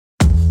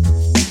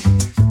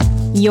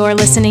You're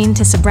listening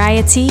to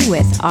Sobriety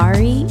with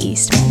Ari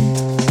Eastman.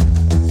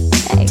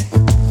 Hey,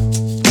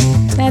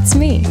 that's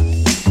me.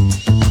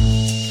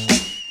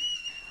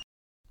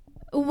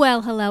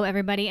 Well, hello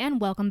everybody, and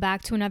welcome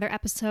back to another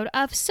episode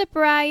of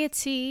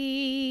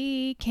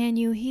Sobriety. Can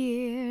you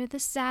hear the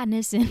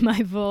sadness in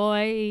my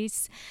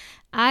voice?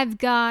 I've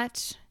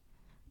got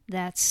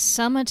that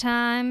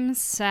summertime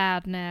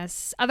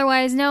sadness,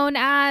 otherwise known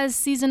as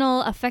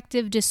seasonal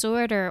affective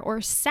disorder, or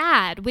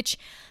SAD, which,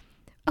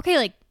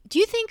 okay, do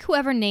you think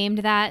whoever named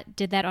that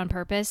did that on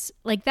purpose?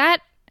 That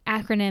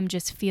acronym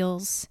just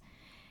feels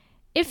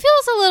a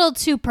little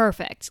too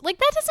perfect. That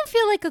doesn't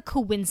feel like a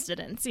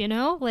coincidence, you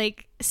know?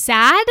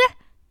 SAD?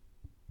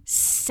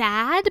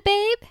 SAD,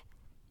 babe?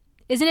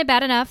 Isn't it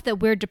bad enough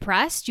that we're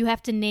depressed? You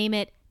have to name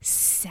it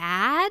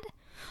SAD?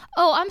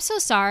 Oh, I'm so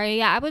sorry.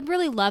 Yeah, I would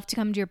really love to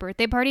come to your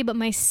birthday party, but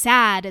my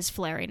SAD is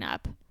flaring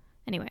up.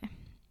 Anyway,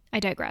 I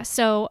digress.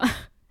 So,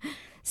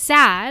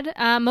 SAD,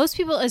 most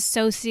people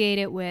associate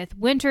it with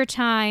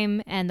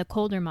wintertime and the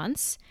colder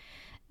months.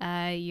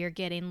 You're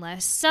getting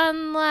less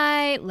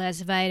sunlight,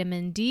 less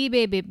vitamin D,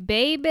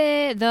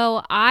 baby.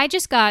 Though I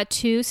just got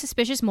 2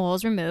 suspicious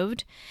moles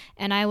removed,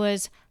 and I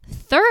was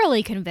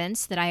thoroughly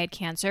convinced that I had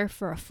cancer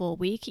for a full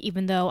week,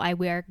 even though I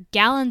wear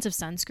gallons of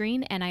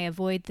sunscreen and I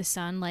avoid the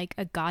sun like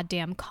a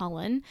goddamn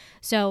Cullen.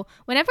 So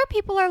whenever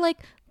people are like,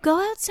 go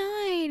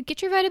outside,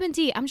 get your vitamin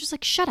D, I'm just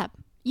like, shut up.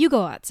 You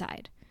go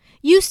outside.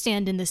 You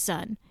stand in the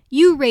sun.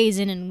 You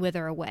raisin and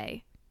wither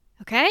away.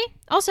 Okay?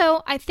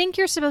 Also, I think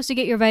you're supposed to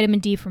get your vitamin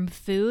D from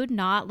food,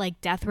 not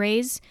death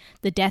rays,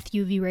 the death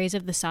UV rays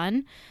of the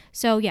sun.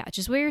 So yeah,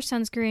 just wear your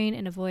sunscreen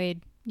and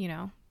avoid,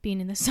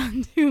 being in the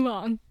sun too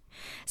long.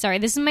 Sorry,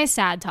 this is my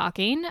sad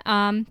talking,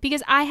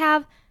 because I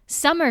have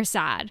summer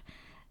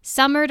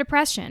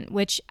depression,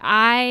 which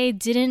I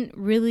didn't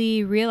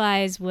really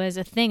realize was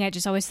a thing. I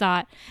just always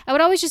thought, I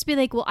would always just be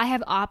like, well, I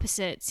have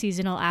opposite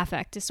seasonal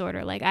affect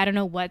disorder. I don't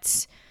know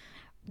what's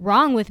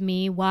wrong with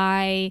me,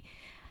 why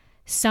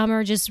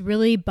summer just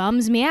really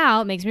bums me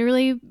out, makes me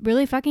really,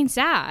 really fucking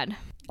sad.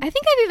 I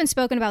think I've even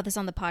spoken about this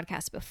on the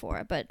podcast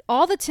before, but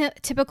all the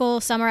typical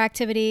summer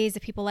activities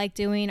that people like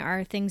doing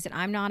are things that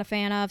I'm not a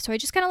fan of. So I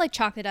just kind of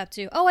chalked it up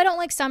to, I don't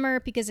like summer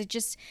because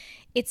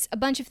it's a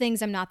bunch of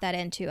things I'm not that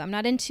into. I'm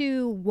not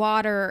into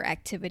water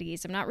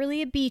activities. I'm not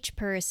really a beach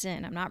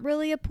person. I'm not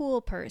really a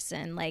pool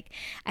person. I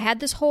had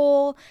this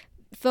whole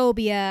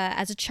phobia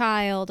as a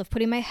child of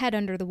putting my head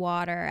under the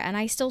water, and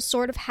I still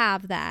sort of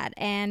have that,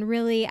 and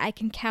really I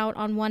can count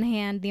on one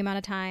hand the amount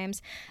of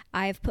times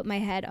I've put my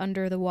head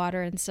under the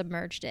water and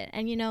submerged it.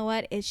 And you know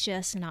what? It's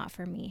just not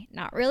for me.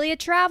 Not really a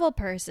travel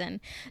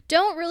person.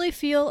 Don't really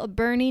feel a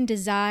burning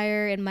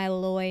desire in my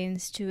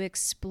loins to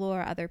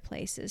explore other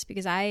places,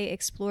 because I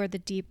explore the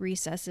deep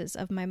recesses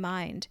of my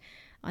mind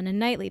on a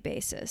nightly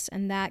basis,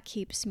 and that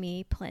keeps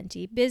me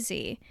plenty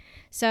busy.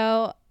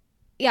 So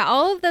yeah,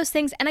 all of those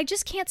things. And I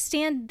just can't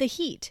stand the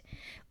heat,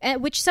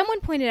 which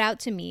someone pointed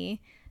out to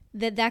me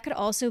that could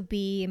also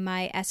be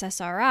my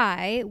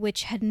SSRI,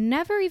 which had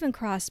never even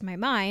crossed my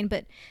mind,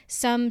 but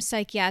some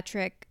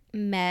psychiatric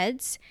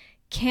meds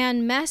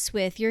can mess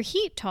with your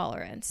heat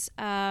tolerance.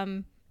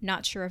 Not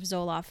sure if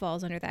Zoloft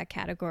falls under that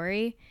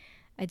category.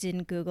 I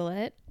didn't Google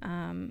it.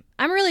 I'm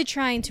really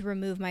trying to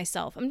remove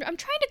myself. I'm trying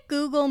to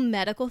Google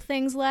medical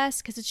things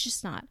less, because it's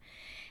just not.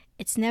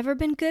 It's never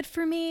been good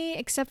for me,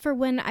 except for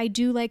when I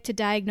do like to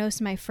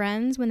diagnose my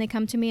friends when they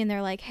come to me and they're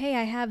like, hey,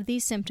 I have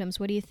these symptoms.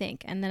 What do you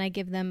think? And then I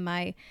give them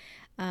my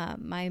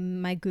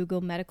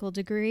Google medical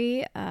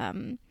degree.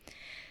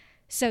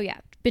 So yeah,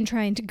 been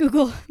trying to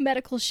Google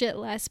medical shit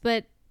less,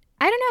 but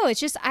I don't know. It's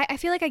just, I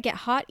feel like I get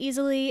hot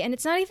easily, and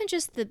it's not even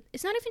just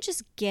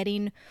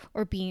getting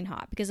or being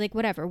hot, because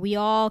whatever, we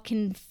all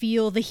can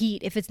feel the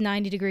heat if it's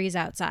 90 degrees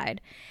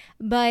outside,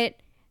 but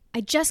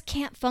I just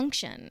can't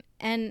function.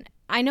 And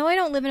I know I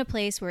don't live in a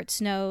place where it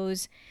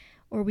snows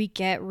or we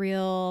get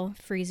real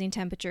freezing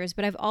temperatures,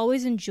 but I've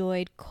always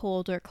enjoyed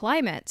colder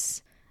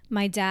climates.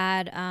 My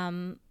dad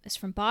is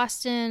from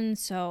Boston,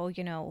 so,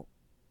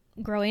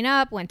 growing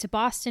up, went to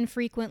Boston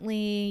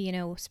frequently,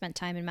 spent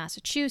time in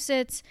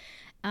Massachusetts.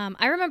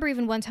 I remember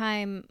even one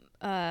time,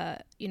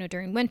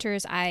 during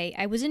winters,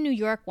 I was in New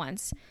York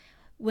once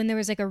when there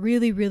was a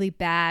really, really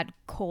bad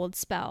cold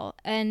spell.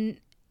 And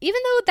even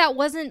though that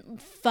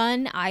wasn't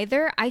fun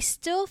either, I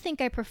still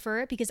think I prefer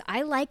it because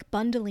I like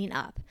bundling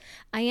up.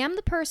 I am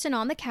the person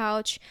on the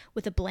couch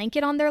with a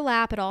blanket on their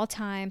lap at all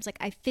times.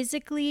 I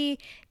physically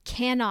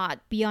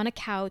cannot be on a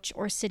couch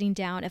or sitting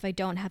down if I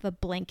don't have a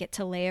blanket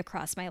to lay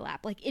across my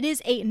lap. It is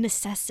a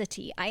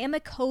necessity. I am a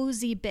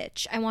cozy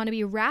bitch. I want to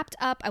be wrapped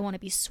up. I want to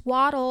be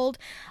swaddled.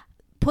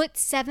 Put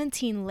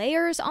 17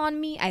 layers on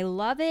me. I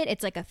love it.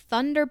 It's like a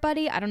thunder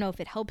buddy. I don't know if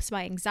it helps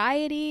my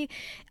anxiety.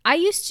 I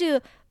used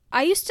to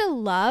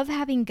love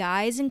having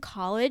guys in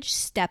college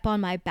step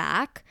on my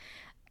back,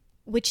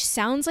 which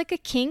sounds like a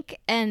kink.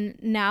 And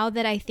now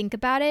that I think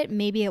about it,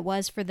 maybe it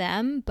was for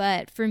them.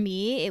 But for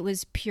me, it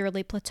was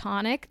purely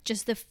platonic.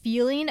 Just the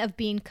feeling of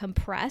being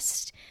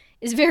compressed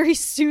is very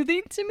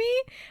soothing to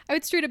me. I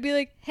would straight up be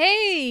like,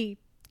 hey,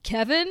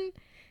 Kevin,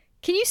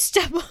 Can you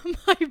step on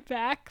my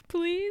back,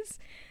 please?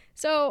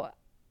 So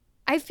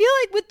I feel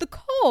like with the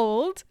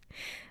cold,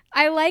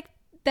 I like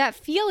that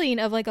feeling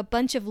of like a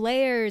bunch of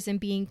layers and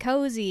being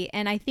cozy.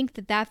 And I think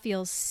that that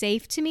feels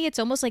safe to me. It's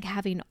almost like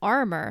having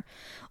armor.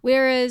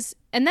 Whereas,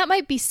 and that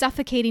might be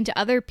suffocating to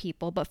other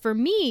people, but for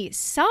me,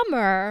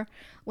 summer,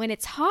 when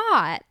it's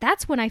hot,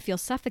 that's when I feel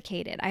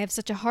suffocated. I have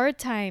such a hard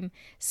time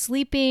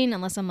sleeping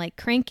unless I'm like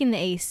cranking the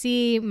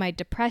AC. My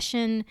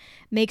depression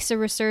makes a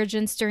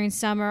resurgence during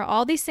summer.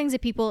 All these things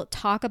that people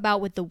talk about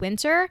with the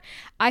winter,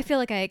 I feel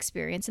like I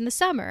experience in the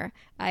summer.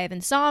 I have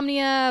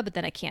insomnia, but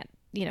then I can't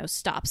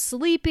stop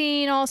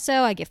sleeping also.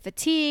 I get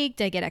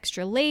fatigued. I get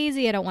extra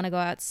lazy. I don't want to go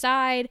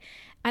outside.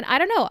 And I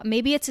don't know,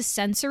 maybe it's a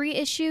sensory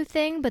issue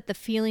thing, but the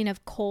feeling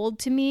of cold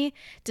to me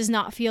does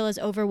not feel as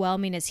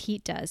overwhelming as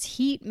heat does.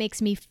 Heat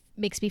makes me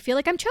feel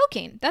like I'm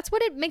choking. That's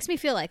what it makes me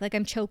feel like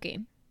I'm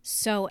choking.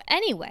 So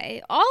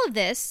anyway, all of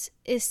this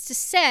is to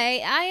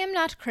say I am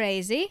not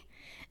crazy,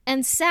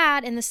 and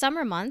SAD in the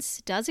summer months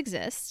does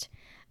exist.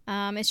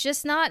 It's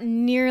just not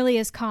nearly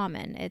as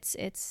common.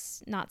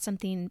 It's not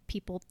something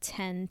people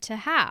tend to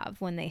have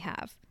when they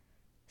have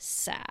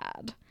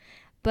SAD.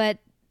 But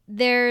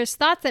there's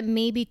thought that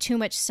maybe too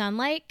much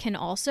sunlight can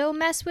also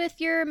mess with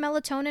your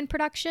melatonin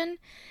production.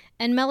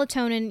 And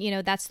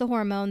melatonin, that's the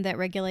hormone that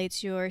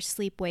regulates your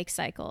sleep-wake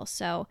cycle.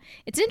 So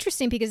it's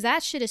interesting because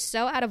that shit is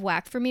so out of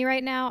whack for me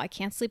right now. I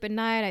can't sleep at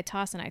night. I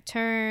toss and I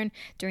turn.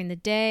 During the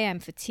day, I'm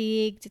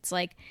fatigued. It's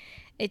like,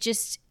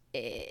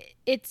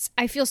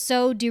 I feel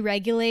so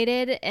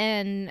deregulated,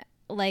 and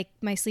like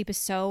my sleep is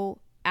so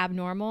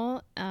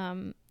abnormal.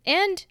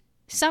 And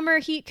summer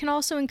heat can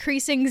also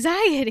increase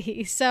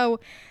anxiety.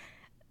 So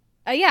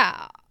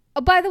yeah.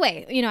 Oh, by the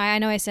way, I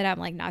know I said I'm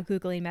like not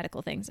Googling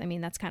medical things. I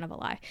mean, that's kind of a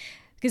lie.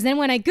 Because then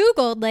when I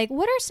Googled, like,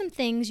 what are some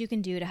things you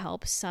can do to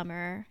help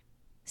summer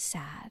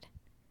SAD?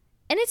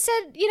 And it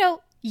said,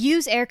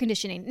 use air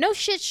conditioning. No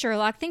shit,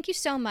 Sherlock. Thank you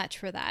so much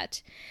for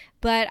that.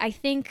 But I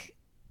think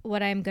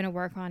what I'm going to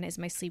work on is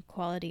my sleep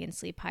quality and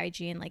sleep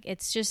hygiene. Like,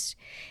 it's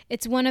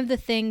one of the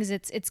things,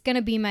 it's going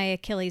to be my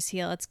Achilles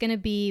heel. It's going to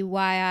be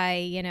why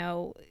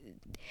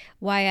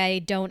I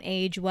don't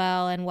age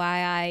well and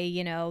why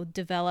I,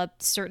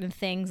 develop certain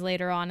things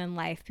later on in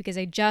life, because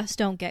I just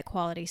don't get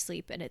quality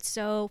sleep, and it's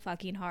so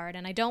fucking hard.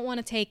 And I don't want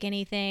to take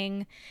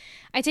anything.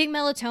 I take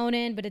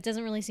melatonin, but it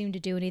doesn't really seem to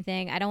do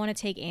anything. I don't want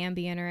to take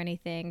Ambien or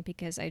anything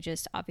because I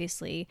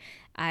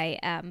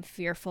am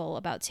fearful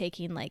about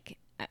taking like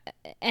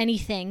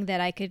anything that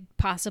I could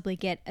possibly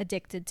get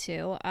addicted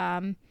to.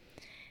 And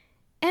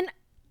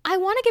I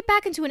want to get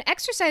back into an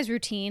exercise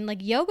routine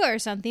like yoga or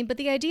something, but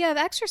the idea of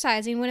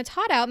exercising when it's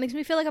hot out makes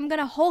me feel like I'm going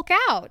to Hulk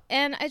out.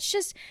 And it's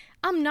just,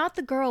 I'm not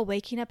the girl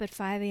waking up at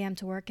 5 a.m.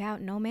 to work out.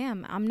 No,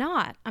 ma'am, I'm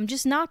not. I'm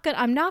just not good.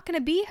 I'm not going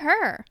to be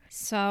her.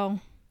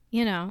 So,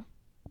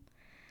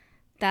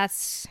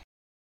 that's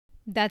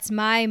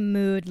my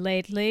mood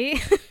lately.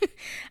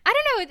 I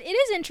don't know. It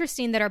is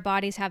interesting that our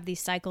bodies have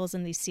these cycles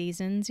and these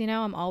seasons.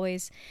 I'm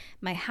always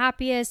my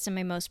happiest and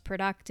my most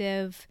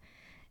productive,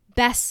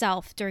 best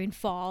self during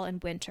fall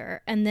and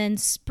winter. And then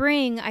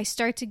spring, I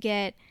start to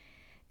get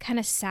kind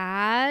of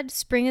sad.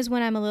 Spring is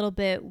when I'm a little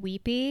bit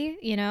weepy,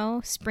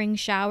 spring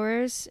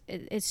showers.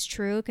 It's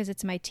true because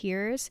it's my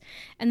tears.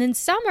 And then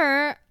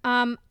summer,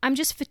 I'm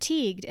just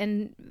fatigued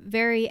and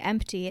very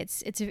empty.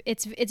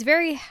 It's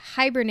very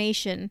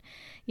hibernation,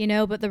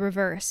 but the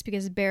reverse,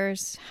 because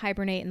bears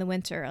hibernate in the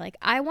winter. Like,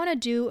 I want to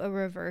do a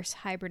reverse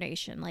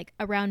hibernation. Like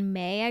around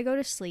May, I go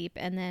to sleep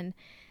and then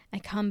I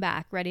come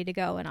back ready to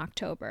go in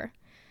October.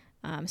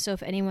 So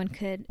if anyone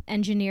could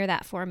engineer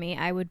that for me,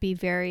 I would be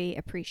very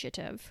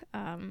appreciative.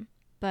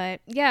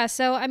 But yeah,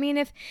 so I mean,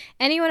 if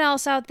anyone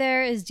else out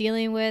there is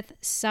dealing with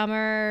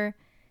summer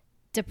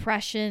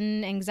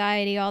depression,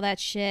 anxiety, all that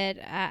shit,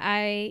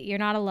 you're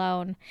not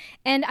alone.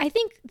 And I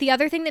think the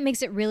other thing that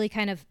makes it really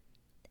kind of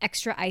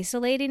extra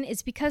isolating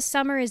is because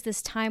summer is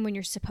this time when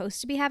you're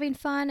supposed to be having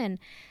fun. And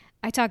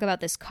I talk about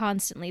this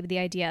constantly, but the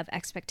idea of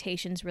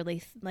expectations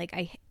really,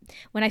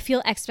 when I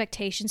feel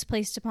expectations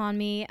placed upon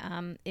me,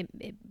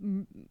 it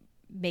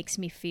makes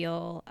me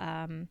feel,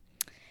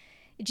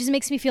 it just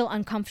makes me feel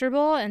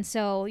uncomfortable. And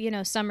so,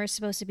 summer's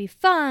supposed to be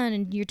fun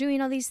and you're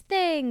doing all these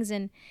things.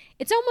 And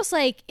it's almost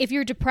like if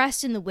you're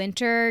depressed in the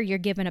winter, you're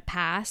given a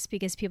pass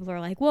because people are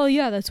like, well,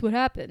 yeah, that's what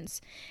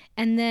happens.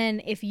 And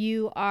then if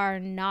you are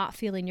not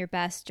feeling your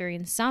best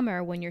during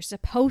summer when you're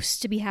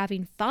supposed to be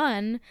having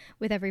fun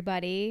with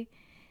everybody,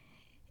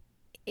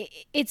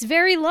 it's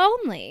very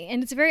lonely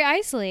and it's very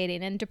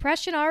isolating, and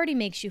depression already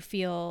makes you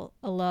feel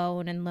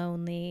alone and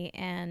lonely.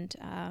 And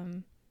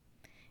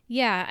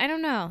yeah, I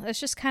don't know. That's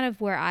just kind of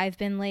where I've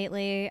been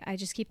lately. I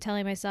just keep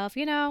telling myself,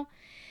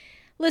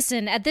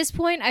 listen, at this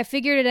point, I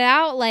figured it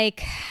out.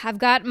 Like, I've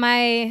got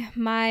my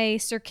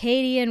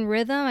circadian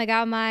rhythm. I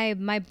got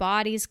my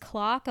body's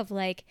clock of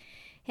like,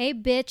 hey,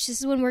 bitch,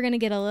 this is when we're going to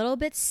get a little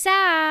bit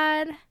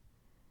sad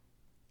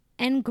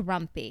and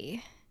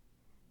grumpy.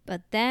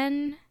 But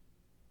then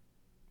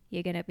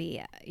you're gonna be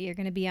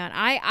on.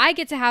 I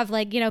get to have,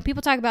 like,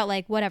 people talk about,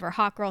 like, whatever,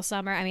 hot girl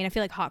summer. I mean, I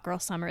feel like hot girl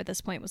summer at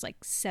this point was like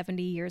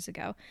 70 years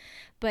ago,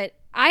 but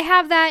I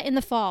have that in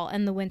the fall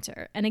and the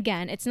winter. And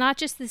again, it's not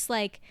just this,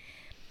 like,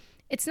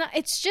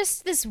 it's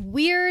just this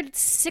weird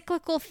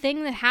cyclical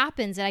thing that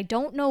happens, and I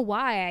don't know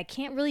why. I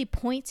can't really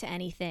point to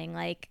anything,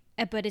 like,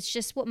 but it's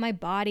just what my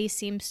body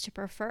seems to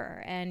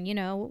prefer. And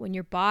when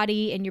your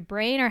body and your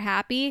brain are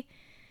happy,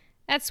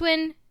 that's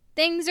when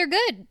things are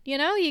good. You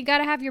got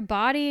to have your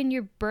body and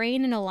your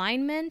brain in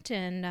alignment.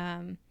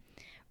 And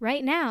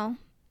right now,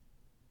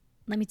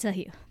 let me tell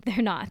you,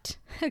 they're not.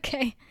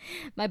 Okay.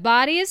 My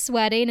body is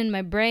sweating and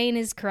my brain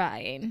is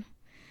crying.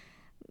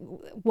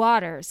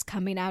 Water's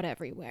coming out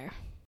everywhere.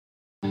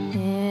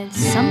 It's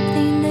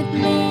something that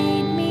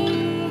made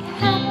me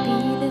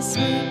happy this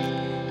week.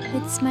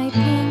 It's my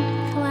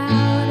pink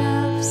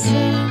cloud of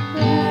sobriety.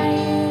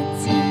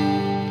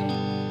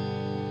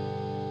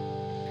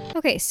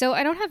 Okay, so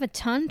I don't have a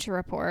ton to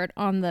report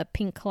on the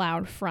pink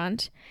cloud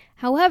front.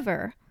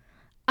 However,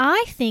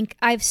 I think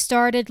I've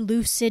started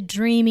lucid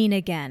dreaming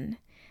again,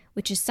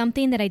 which is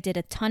something that I did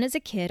a ton as a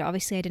kid.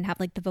 Obviously, I didn't have,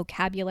 like, the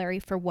vocabulary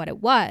for what it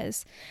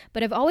was,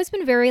 but I've always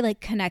been very, like,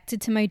 connected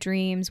to my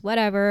dreams,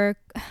 whatever.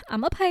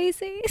 I'm a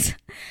Pisces.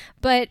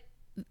 But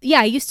yeah,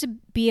 I used to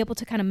be able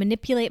to kind of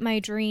manipulate my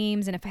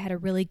dreams. And if I had a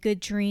really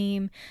good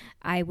dream,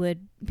 I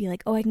would be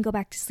like, oh, I can go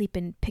back to sleep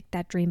and pick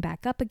that dream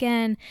back up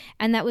again.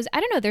 And that was, I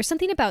don't know, there's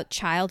something about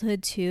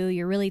childhood too.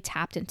 You're really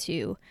tapped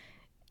into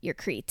your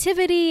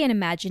creativity and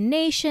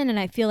imagination. And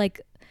I feel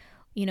like,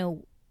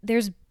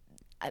 there's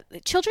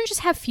children just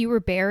have fewer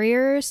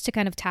barriers to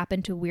kind of tap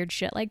into weird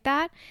shit like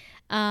that.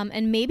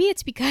 And maybe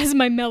it's because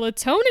my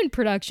melatonin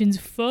production's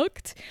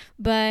fucked,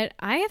 but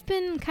I have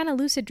been kind of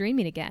lucid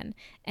dreaming again.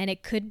 And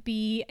it could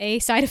be a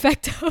side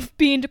effect of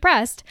being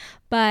depressed,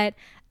 but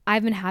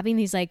I've been having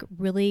these, like,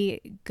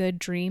 really good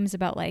dreams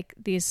about, like,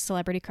 these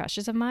celebrity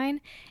crushes of mine.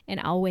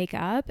 And I'll wake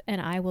up and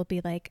I will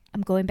be like,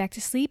 I'm going back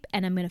to sleep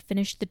and I'm going to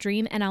finish the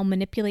dream, and I'll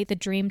manipulate the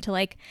dream to,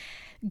 like,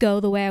 go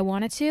the way I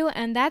want it to.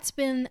 And that's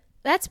been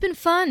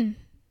fun.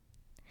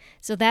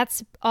 So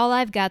that's all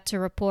I've got to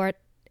report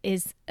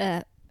is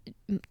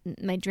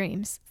my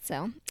dreams.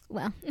 So,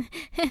 well,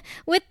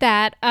 with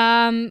that,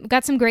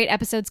 got some great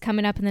episodes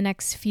coming up in the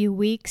next few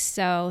weeks,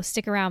 so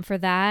stick around for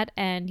that.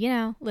 And,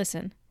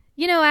 listen,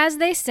 as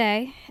they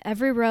say,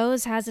 every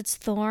rose has its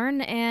thorn,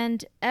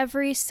 and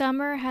every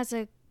summer has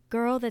a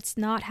girl that's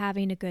not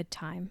having a good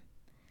time.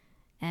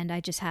 And I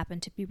just happen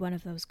to be one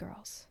of those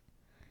girls.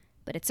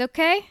 But it's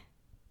okay,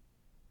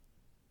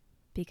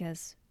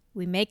 because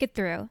we make it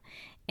through.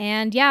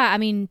 And yeah, I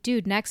mean,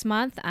 dude, next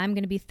month I'm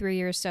going to be 3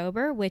 years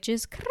sober, which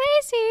is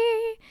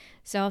crazy.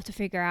 So I'll have to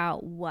figure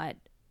out what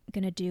I'm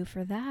going to do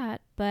for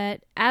that.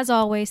 But as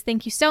always,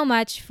 thank you so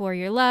much for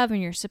your love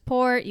and your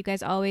support. You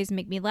guys always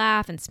make me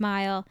laugh and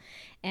smile.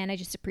 And I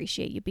just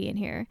appreciate you being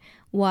here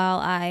while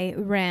I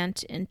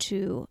rant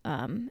into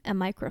a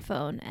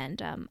microphone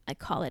and I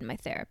call in my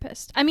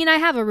therapist. I mean, I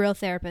have a real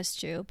therapist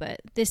too, but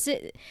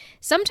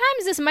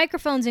sometimes this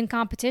microphone's in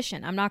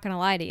competition. I'm not going to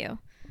lie to you.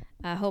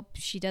 I hope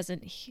she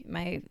doesn't,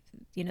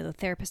 the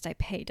therapist I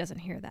pay doesn't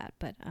hear that.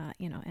 But,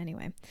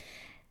 anyway.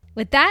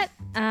 With that,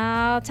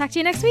 I'll talk to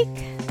you next week.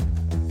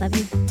 Love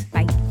you.